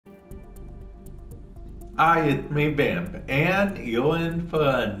Hi, it's Me Vamp, and you're in for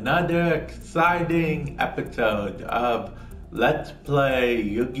another exciting episode of Let's Play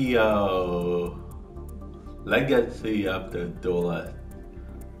Yu-Gi-Oh! Legacy of the Duelist.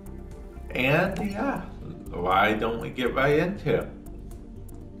 And yeah, why don't we get right into it?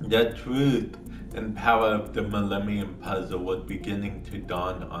 The truth and power of the Millennium Puzzle was beginning to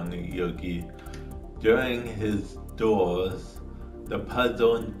dawn on Yugi. During his duels, the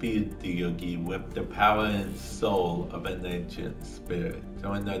puzzle infused the Yugi with the power and soul of an ancient spirit.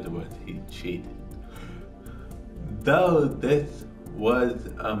 So in other words, he cheated. Though this was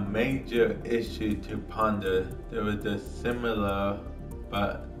a major issue to ponder, there was a similar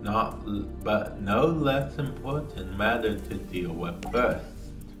but no less important matter to deal with first.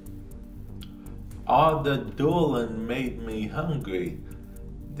 All the dueling made me hungry.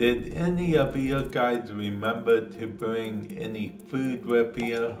 Did any of you guys remember to bring any food with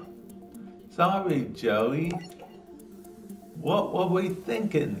you? Sorry, Joey. What were we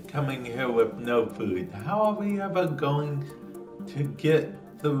thinking coming here with no food? How are we ever going to get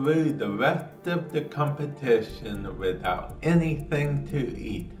through the rest of the competition without anything to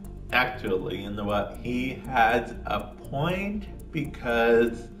eat? Actually, you know what? He has a point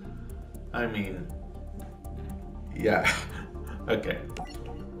because, yeah, okay.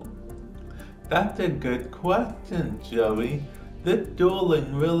 That's a good question, Joey. This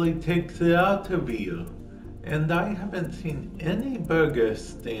dueling really takes it out of you. And I haven't seen any burger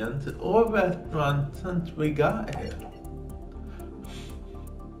stands or restaurants since we got here.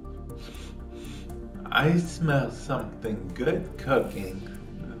 I smell something good cooking.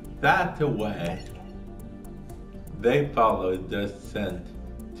 That away. They followed the scent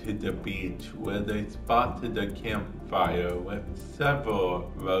to the beach where they spotted a campfire with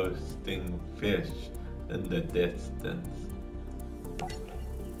several roasting fish in the distance.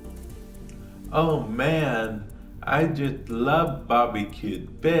 Oh man, I just love barbecued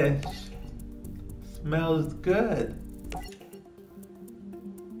fish. Smells good.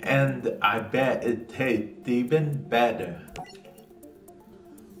 And I bet it tastes even better.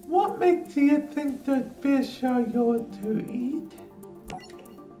 What makes you think that fish are yours to eat?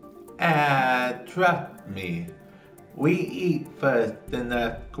 Trust me. We eat first and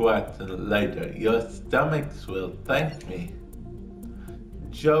ask questions later. Your stomachs will thank me.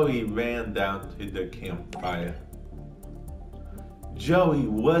 Joey ran down to the campfire. Joey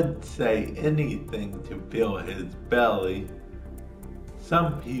would say anything to fill his belly.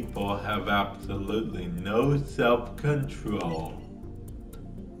 Some people have absolutely no self-control.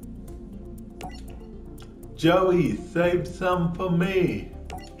 Joey, save some for me.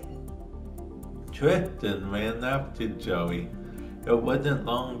 Tristan ran after Joey. It wasn't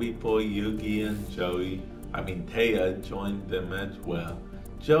long before Yugi and Taya joined them as well.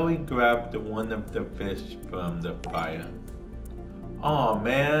 Joey grabbed one of the fish from the fire. Aw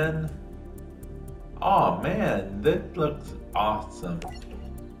man, this looks awesome.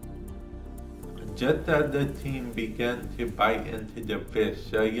 Just as the team began to bite into the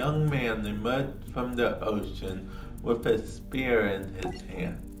fish, a young man emerged from the ocean with a spear in his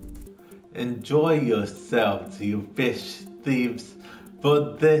hand. Enjoy yourselves, you fish thieves,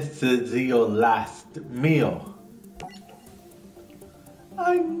 for this is your last meal.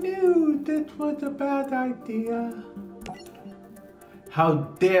 I knew this was a bad idea. How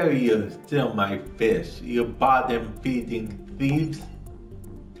dare you steal my fish, you bottom-feeding thieves?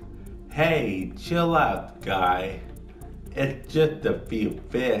 Hey, chill out, guy. It's just a few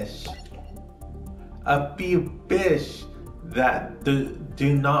fish. A few fish that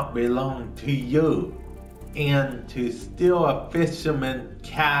do not belong to you. And to steal a fisherman's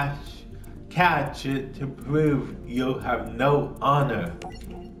catch it to prove you have no honor.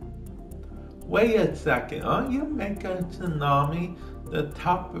 Wait a second, aren't you Mecha Tsunami, the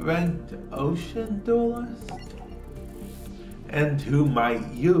top-ranked ocean duelist? And who might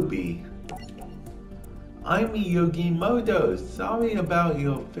you be? I'm Yugimoto, sorry about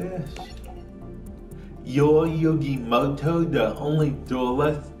your fish. You're Yugimoto, the only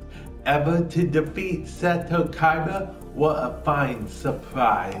duelist ever to defeat Seto Kaiba? What a fine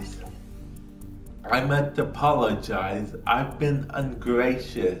surprise. I must apologize, I've been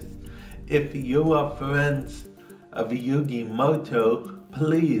ungracious. If you are friends of Yugimoto,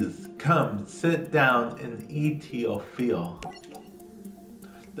 please come sit down and eat your fill.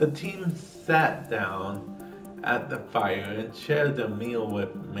 The team sat down at the fire and shared a meal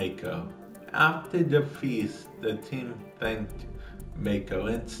with Mako. After the feast, the team thanked Mako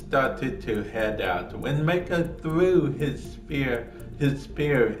and started to head out when Mako threw his spear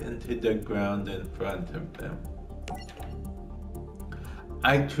into the ground in front of them.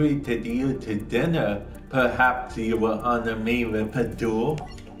 I treated you to dinner Perhaps you will honor me with a duel?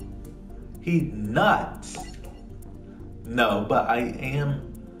 He's nuts. No, but I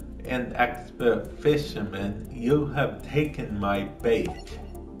am an expert fisherman. You have taken my bait.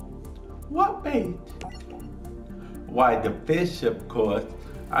 What bait? Why, the fish, of course.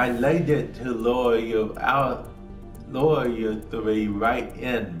 I laid it to lure you three right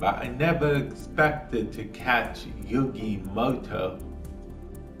in, but I never expected to catch Yugi Moto.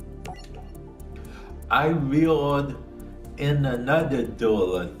 I reeled in another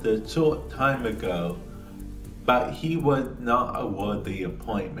duelist a short time ago, but he was not a worthy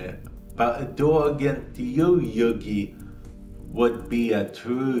appointment. But a duel against you, Yugi, would be a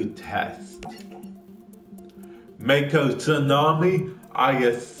true test. Mako Tsunami, I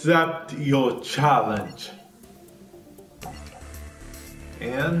accept your challenge.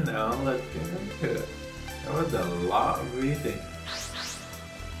 And now let's get into it. That was a lot of reading.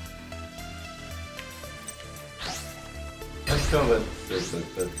 Let's go with scissors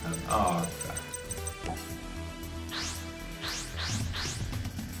this time. Oh, okay.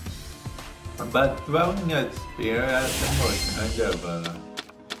 But throwing a spear at them was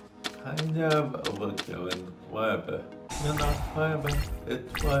kind of overkill and whatever. You know, whatever.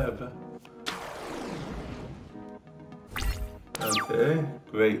 It's whatever. Okay,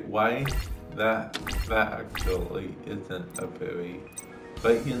 great white. That actually isn't a very...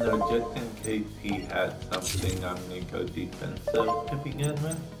 But you know, just in case he had something, I'm gonna go defensive to begin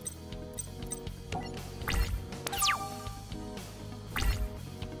with.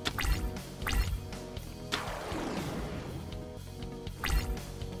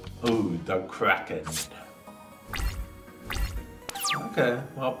 Ooh, the Kraken. Okay,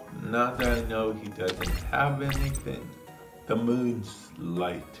 well, now that I know he doesn't have anything, the moon's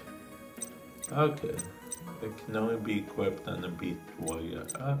light. Okay, it can only be equipped on the Beast Warrior.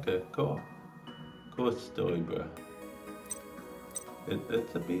 Okay, cool. Cool story, bro.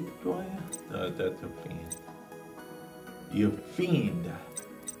 It's a Beast Warrior? No, that's a Fiend. You Fiend!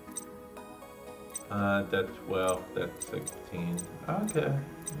 That's 12, that's 16. Okay,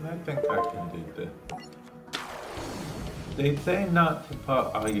 I think I can do this. They say not to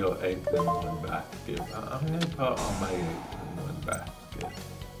put all your eggs in one basket, but I'm gonna put all my eggs in one basket.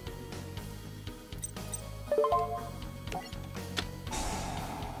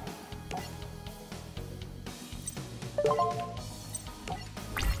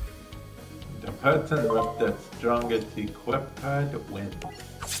 The person with the strongest equipped card wins.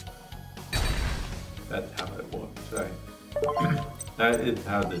 That's how it works, right? That is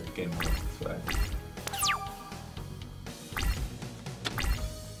how this game works, right?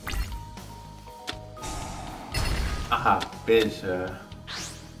 Aha, Fisher.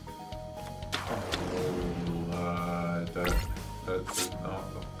 Oh, that is not good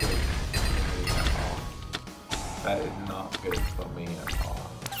for me at all. That is not good for me at all.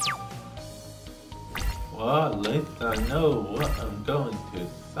 Well, at least I know what I'm going to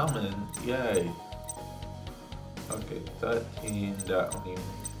summon. Yay. Okay, 13, that means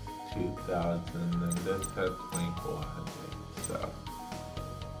 2,000, and this has 2,400, so.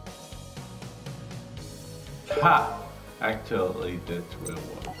 Ha! Actually, this will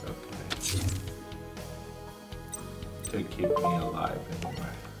work, okay. To keep me alive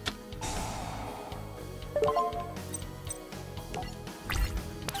anyway.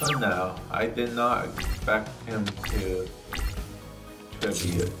 For now, I did not expect him to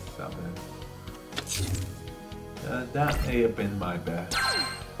tribute summon. That may have been my bad.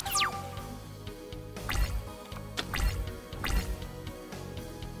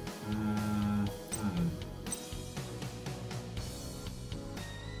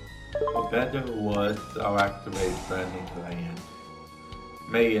 Better was I'll activate burning land.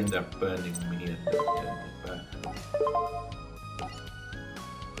 May end up burning me in the end, but...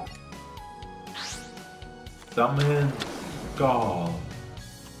 Summon Skull.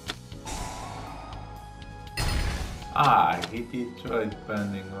 Ah, he destroyed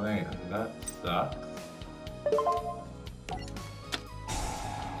burning land. That sucks.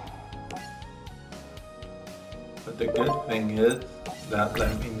 But the good thing is, that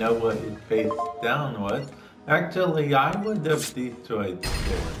let me know what his face down was. Actually, I would have destroyed the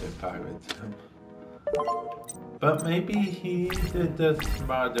sword if I was him. But maybe he did the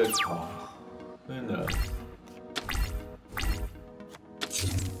smarter call. Who knows?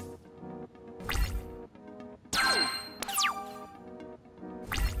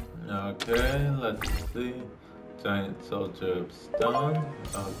 Okay, let's see. Giant Soldier of Stone.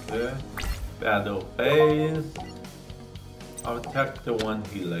 Okay. Battle phase. I'll attack the one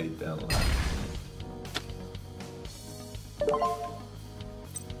he laid down last.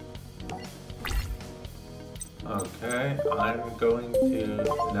 Okay, I'm going to...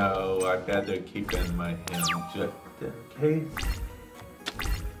 No, I better keep it in my hand just in case.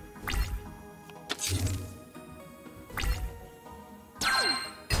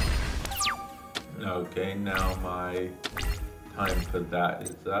 Okay, now my time for that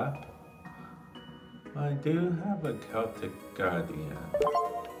is up. I do have a Celtic Guardian.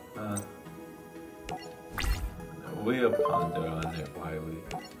 We'll ponder on it while we...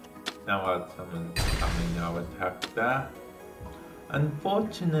 Now our summon coming, I'll attack that.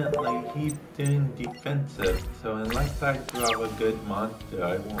 Unfortunately, he's doing defensive, so unless I draw a good monster,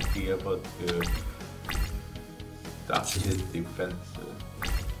 I won't be able to stop his defensive.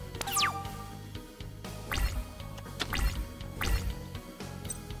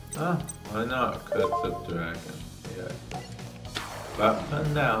 Why not Curse of Dragon? Yeah. But for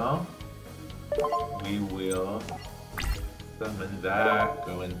now, we will summon that,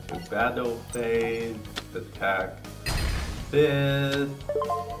 go into battle phase, attack this,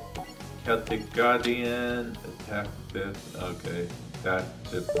 Celtic Guardian, attack this. Okay,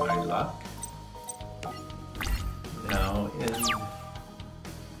 that's just my luck. Now in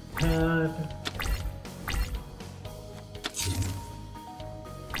turn.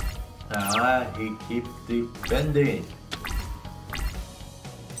 He keeps defending.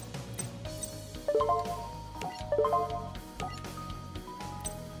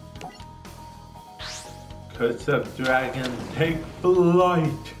 Curse of Dragon, take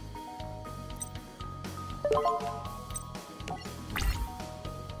flight!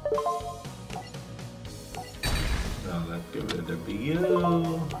 Now let's get rid of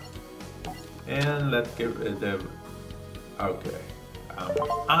you. And let's get rid of... Okay.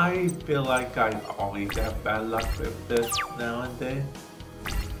 I feel like I always have bad luck with this nowadays.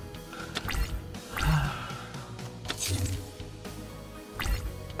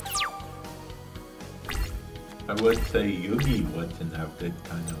 I would say Yugi wouldn't have this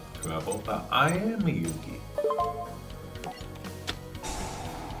kind of trouble, but I am a Yugi.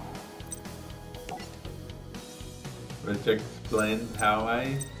 Which explains how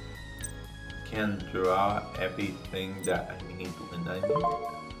I can draw everything that I need when I need it.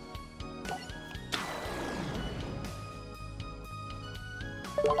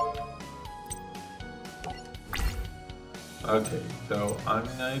 Okay, so I'm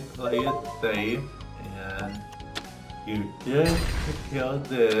gonna play it safe and use this to kill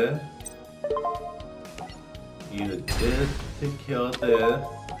this. Use this to kill this,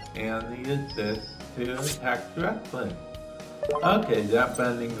 and use this to attack directly. Okay, that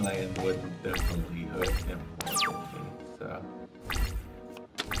bending land would definitely hurt him more than me, so.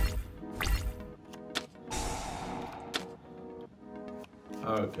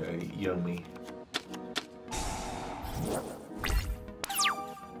 Okay, yummy.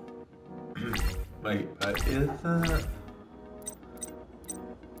 Wait, but isn't...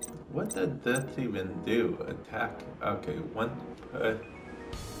 What does this even do? Attack? Okay, one per...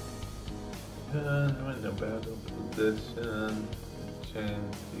 When the battle position,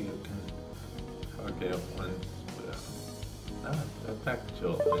 change, you can target one spell. That's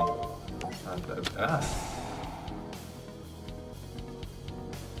actually not that bad.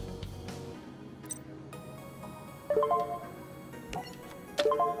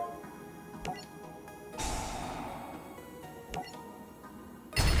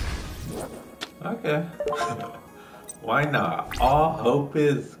 Okay. Why not? All hope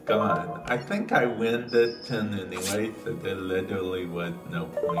is gone. I think I win this turn anyway, so there literally was no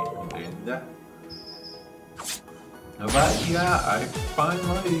point in doing that. But yeah, I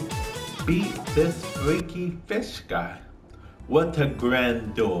finally beat this freaky fish guy. What a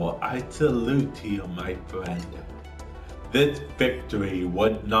grandeur. I salute you, my friend. This victory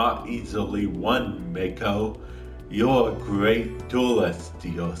was not easily won, Mako. You're a great duelist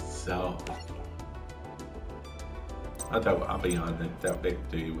yourself. Although, I'll be honest, that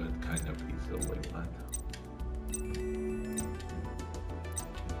victory was kind of easily won.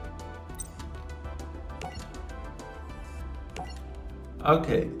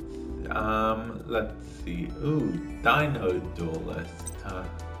 Okay, let's see. Ooh, Dino Duelist.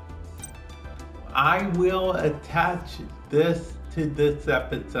 I will attach this to this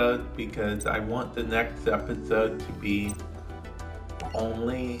episode because I want the next episode to be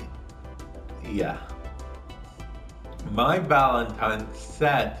only, yeah. My Valentine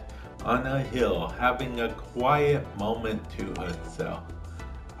sat on a hill having a quiet moment to herself.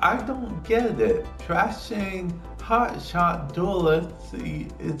 I don't get it. Trashing hotshot duelists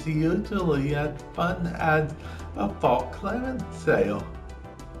is usually as fun as a fall clearance sale.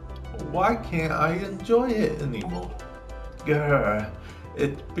 Why can't I enjoy it anymore? Grr,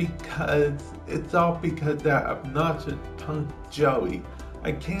 It's all because that obnoxious punk Joey.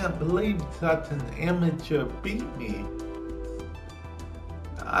 I can't believe such an amateur beat me.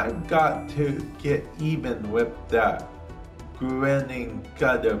 I've got to get even with that grinning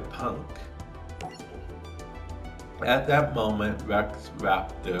gutter punk. At that moment, Rex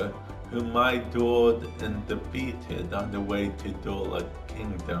Raptor, whom I dueled and defeated on the way to Duelist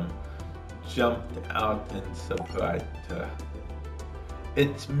Kingdom, jumped out and surprised her.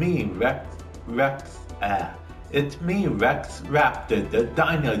 It's me, Rex Raptor, the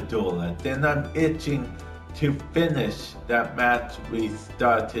Dino Duelist, and I'm itching to finish that match we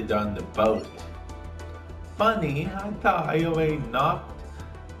started on the boat. Funny, I thought I already knocked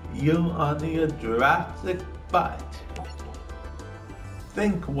you on your Jurassic butt.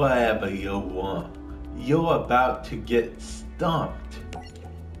 Think whatever you want. You're about to get stomped.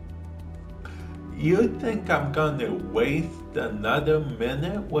 You think I'm gonna waste another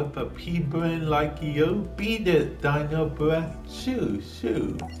minute with a pea-brain like you? Beat it, Dino Breath. Shoo.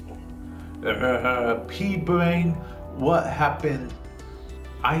 Pea-brain, what happened?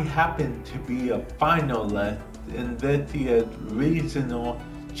 I happen to be a finalist in this year's regional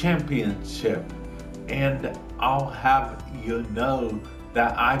championship, and I'll have you know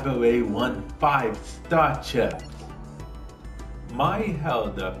that I've already won 5 star chips. Mai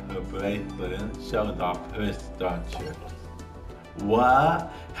held up her bracelet and showed off her star chips.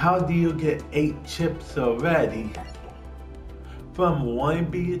 What? How do you get 8 chips already? From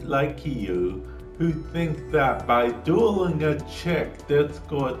wannabe like you, who think that by dueling a chick they'll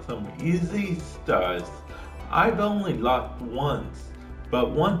score some easy stars. I've only lost once,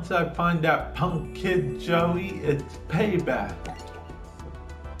 but once I find that punk kid Joey, it's payback.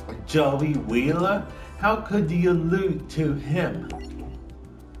 Joey Wheeler? How could you lose to him?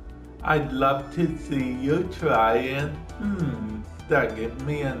 I'd love to see you try and, that gives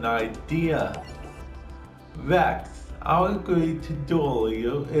me an idea. Rex, I'll agree to duel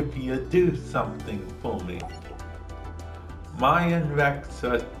you if you do something for me. Mai and Rex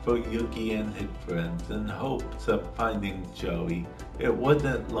searched for Yugi and his friends in hopes of finding Joey. It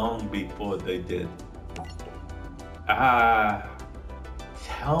wasn't long before they did.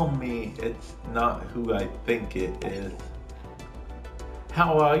 Tell me it's not who I think it is.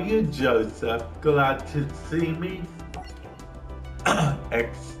 How are you, Joseph? Glad to see me?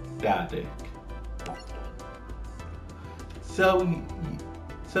 Ecstatic. So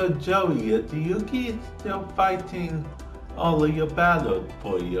Joey, is Yugi still fighting all of your battles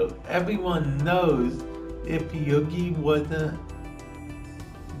for you? Everyone knows if Yugi wasn't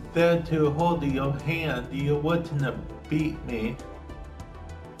there to hold your hand, you wouldn't have beat me.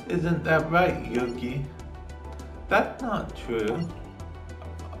 Isn't that right, Yugi? That's not true.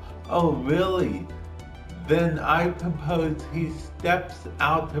 Oh, really? Then I propose he steps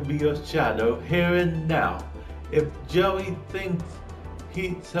out of your shadow here and now. If Joey thinks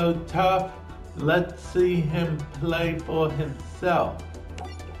he's so tough, let's see him play for himself.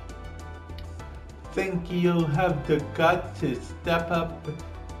 Think you'll have the guts to step up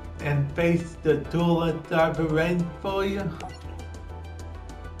and face the duelist I've arranged for you?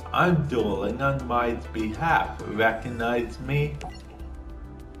 I'm dueling on Mai's behalf. Recognize me?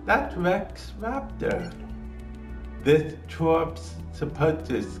 That's Rex Raptor. This twerp's supposed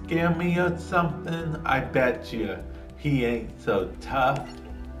to scare me or something? I bet you he ain't so tough.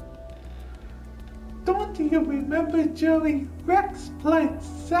 Don't you remember, Joey? Rex played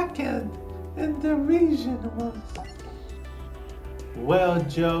second in the regionals. Well,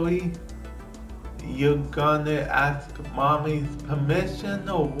 Joey, you gonna ask Mommy's permission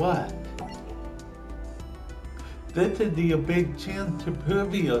or what? This is your big chance to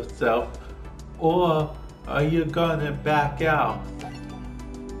prove yourself, or are you gonna back out?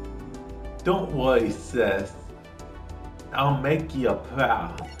 Don't worry, sis. I'll make you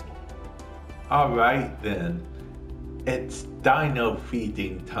proud. Alright then. It's dino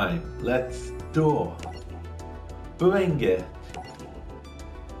feeding time. Let's duel. Bring it.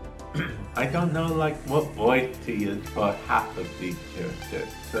 I don't know what voice to use for half of these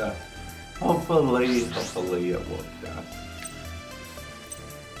characters, so hopefully it worked out.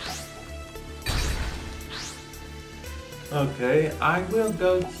 Okay, I will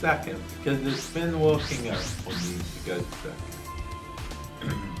go second because it's been working out for me to go second.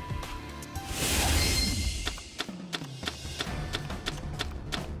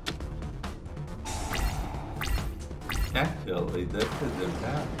 Actually, this isn't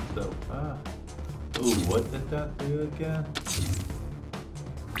bad so far. Ooh, what did that do again?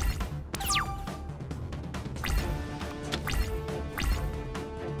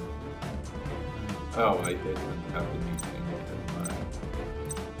 Oh, I didn't have anything in mind.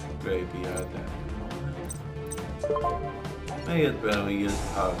 graveyard at the moment. May as well use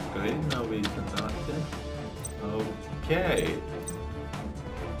power grade, no reason not to. Okay.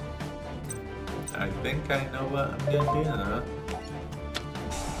 I think I know what I'm gonna do now.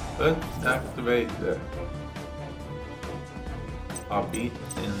 Let's activate the Beast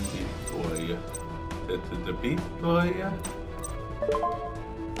in Beast Warrior. This is the Beast Warrior.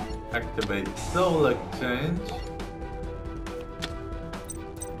 Activate Soul Exchange.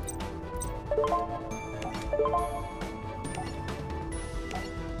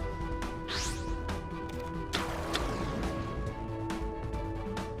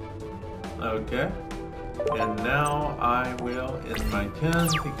 Okay. And now I will end my turn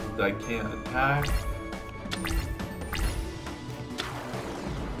because I can't attack.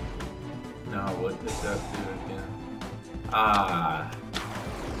 Now what does that do again? Ah.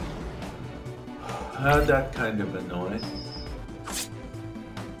 That's kind of annoying.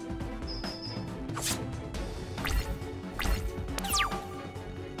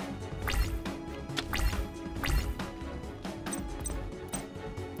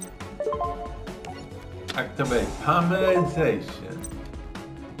 Activate Polymerization.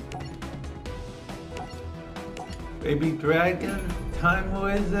 Baby Dragon, Time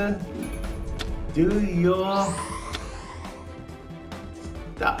Wizard, do your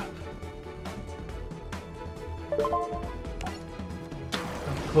stuff.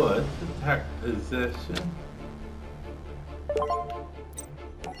 Of course, attack position.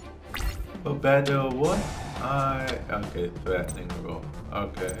 For better or worse, okay, threatening roll.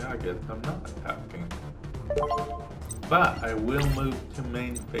 Okay, I guess I'm not attacking. But I will move to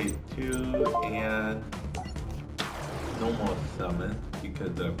main phase 2 and no more summon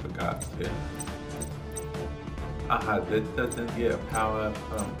because I forgot to. Aha, this doesn't get a power up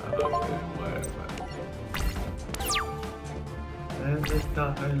from, okay, whatever. And it's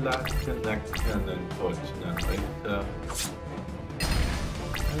not my last connection, unfortunately, so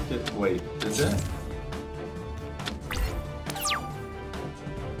I just wasted it.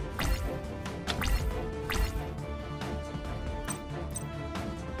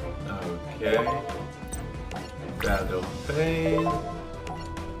 Okay. Battle phase.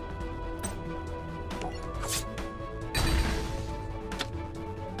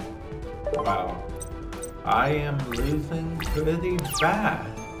 Wow. I am losing pretty bad.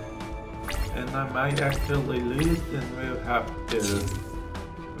 And I might actually lose and we'll have to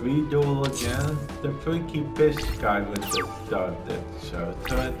reduel against the freaky fish guy with the start that show.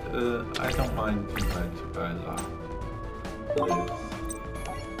 So I don't mind too much if I lose.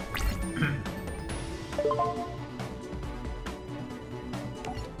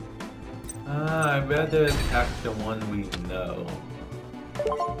 I'd rather attack the one we know.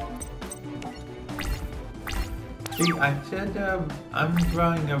 See, I should have... I'm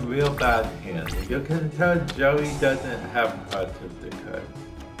drawing a real bad hand. You can tell Joey doesn't have parts of the cards.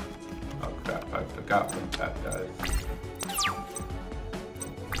 Oh crap, I forgot what that does.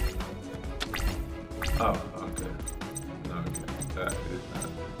 Oh, okay. Okay, that is not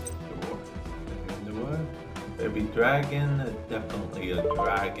the worst thing in the world. Baby dragon is definitely a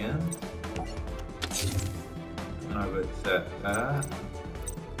dragon. I would set that.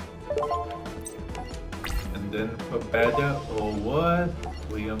 And then for better or worse,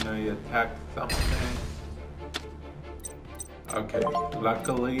 we are going to attack something. Okay,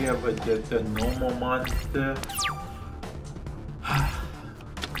 luckily it was just a normal monster.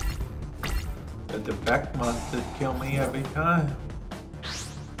 The defect monsters kill me every time.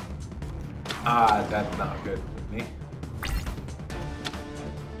 Ah, that's not good for me.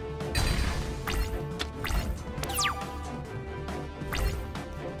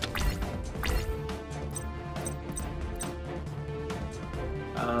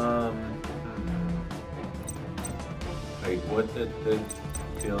 Wait, what did this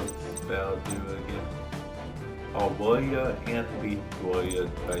field spell do again? Oh, warrior and beast warrior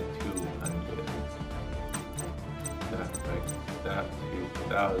by 200. That makes that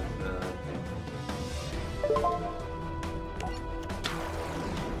 2,000.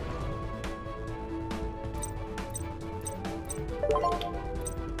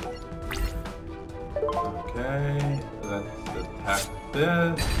 Okay, let's attack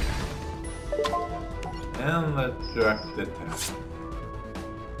this. And let's direct attack.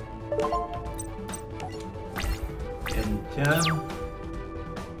 And 10.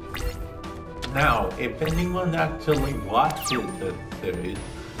 Now, if anyone actually watches this series,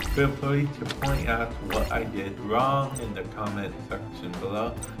 feel free to point out what I did wrong in the comment section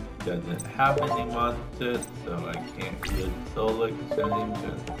below. Doesn't have any monsters, so I can't use Soul Exchange,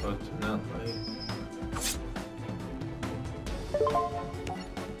 unfortunately.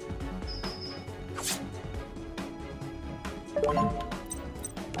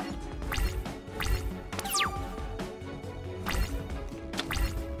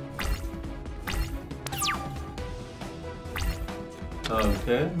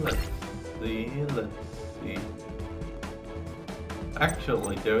 Okay, let's see.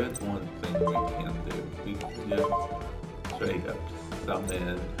 Actually, there is one thing we can do. We can just straight up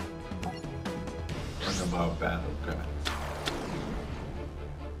summon one of our battle cards.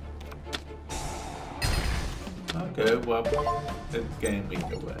 Okay, well, it's game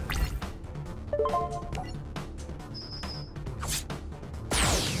either way.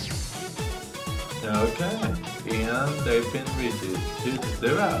 Okay, and they've been reduced to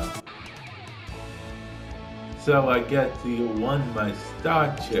 0. So I get to win my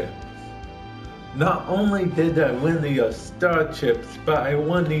star chips. Not only did I win your star chips, but I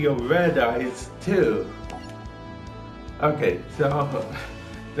won your red eyes too. Okay, so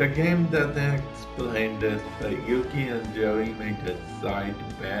the game doesn't explain this, but Yuki and Joey made a side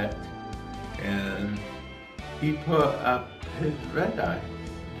bet, and he put up his red eyes.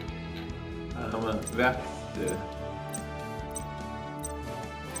 Vexed.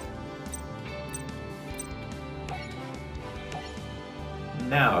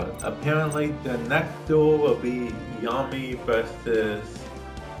 Now, apparently the next duel will be Yami versus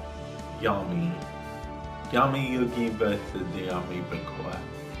Yami. Yami Yugi versus Yami Request.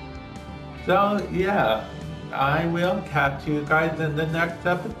 So yeah, I will catch you guys in the next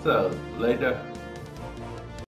episode. Later.